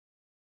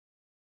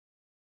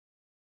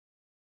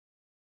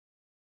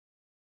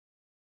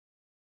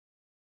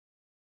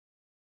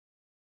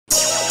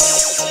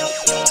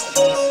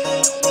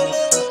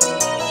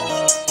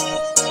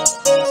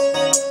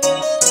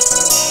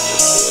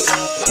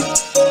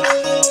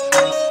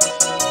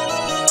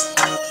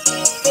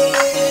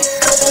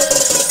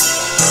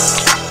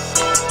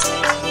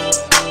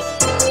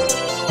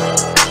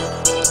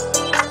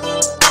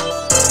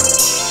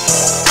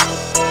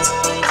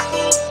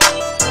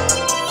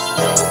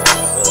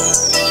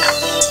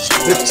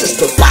It's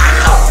just a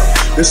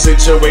wow. The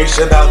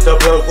situation about to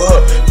blow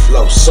up.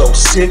 Flow so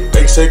sick,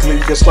 basically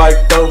it's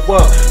like the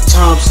what?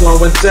 Time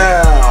slowing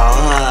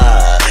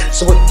down.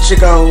 So what you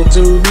gonna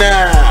do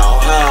now?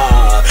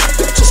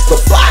 It's just a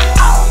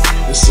wow.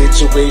 The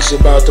situation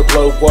about to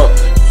blow up.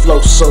 Flow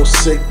so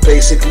sick,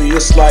 basically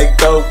it's like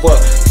the what?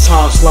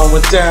 Time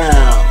slowing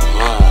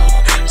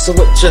down. So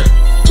what you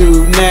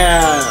do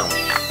now?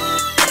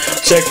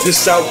 Check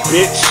this out,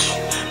 bitch.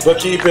 But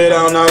keep it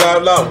on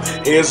the low.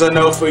 Here's a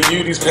note for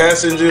you, these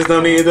passengers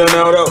don't need to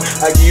know though.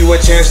 I give you a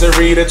chance to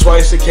read it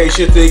twice in case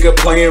you think of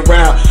playing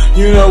around.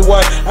 You know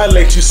what? I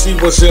let you see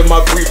what's in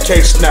my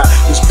briefcase now.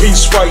 This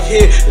piece right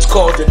here is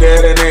called the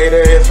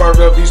detonator. If I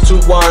rub these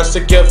two wires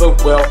together,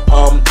 well,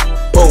 boom.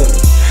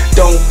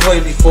 Don't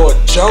play me for a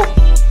joke,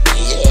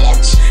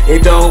 bitch.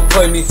 And don't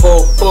play me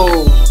for a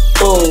fool,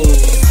 boom.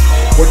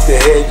 What the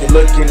hell you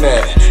looking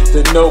at?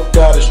 The note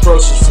got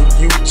instructions for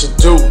you to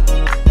do,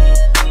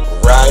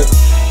 right?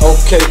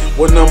 Okay,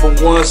 well number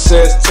one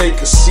says take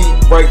a seat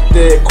right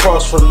there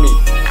across from me.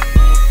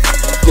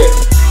 Yeah.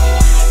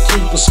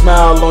 Keep a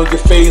smile on your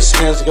face,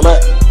 hands on your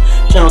lap.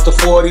 Count the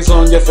 40s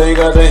on your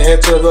finger, then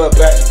head to the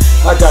back.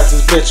 I got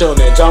this bitch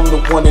on edge, I'm the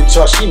one in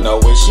charge, she know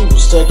it. She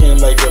was taking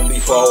like a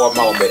leaf for a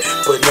moment,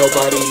 but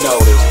nobody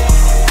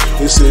noticed.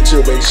 This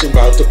situation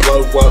about to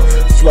blow up.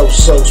 Flow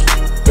so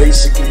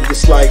basically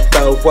it's like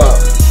blow up.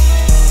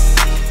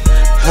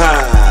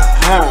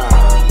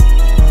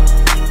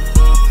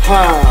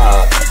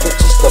 It's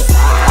just a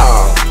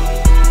pow.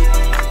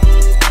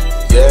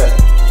 Yeah.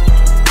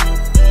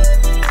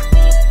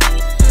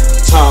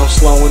 Time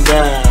slowing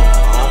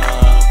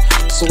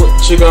down. So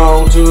what you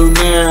gonna do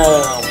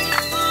now?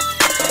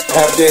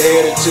 After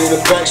headed to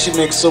the back, she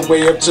makes her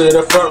way up to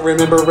the front,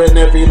 remembering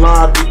every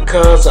line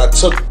because I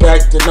took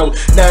back the note.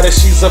 Now that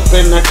she's up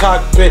in the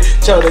cockpit,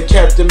 tell the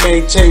captain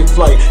maintain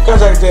flight.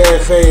 Contact the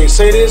FAA,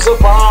 say there's a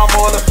bomb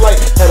on the flight.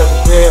 Had a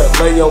prepare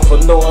layover,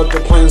 no other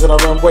planes on the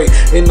runway.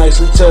 And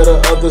nicely tell the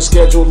other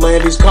scheduled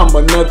landings come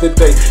another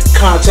day.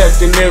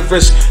 Contact the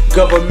nearest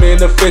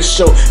government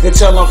official and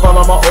tell them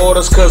follow my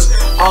orders cause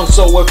I'm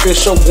so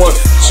official. Want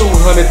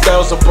 $200,000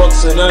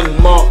 in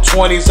unmarked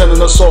 20s and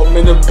an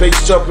assortment of big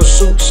jumper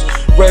suits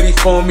ready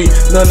for me.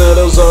 None of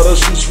those other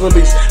shoots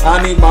released.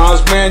 I need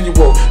mine's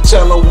manual.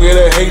 Tell them where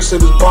the haste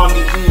of this bomb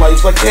eating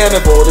life like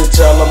cannibal. Then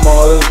tell them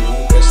all the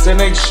new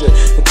destination.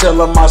 And tell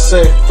them I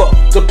said fuck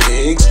the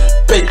pigs,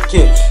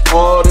 bacon.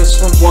 All this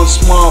from one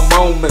small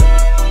moment.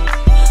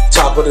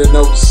 Top of the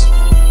notes.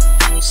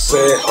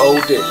 Said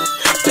hold it.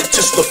 It's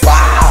just a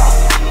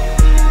wow.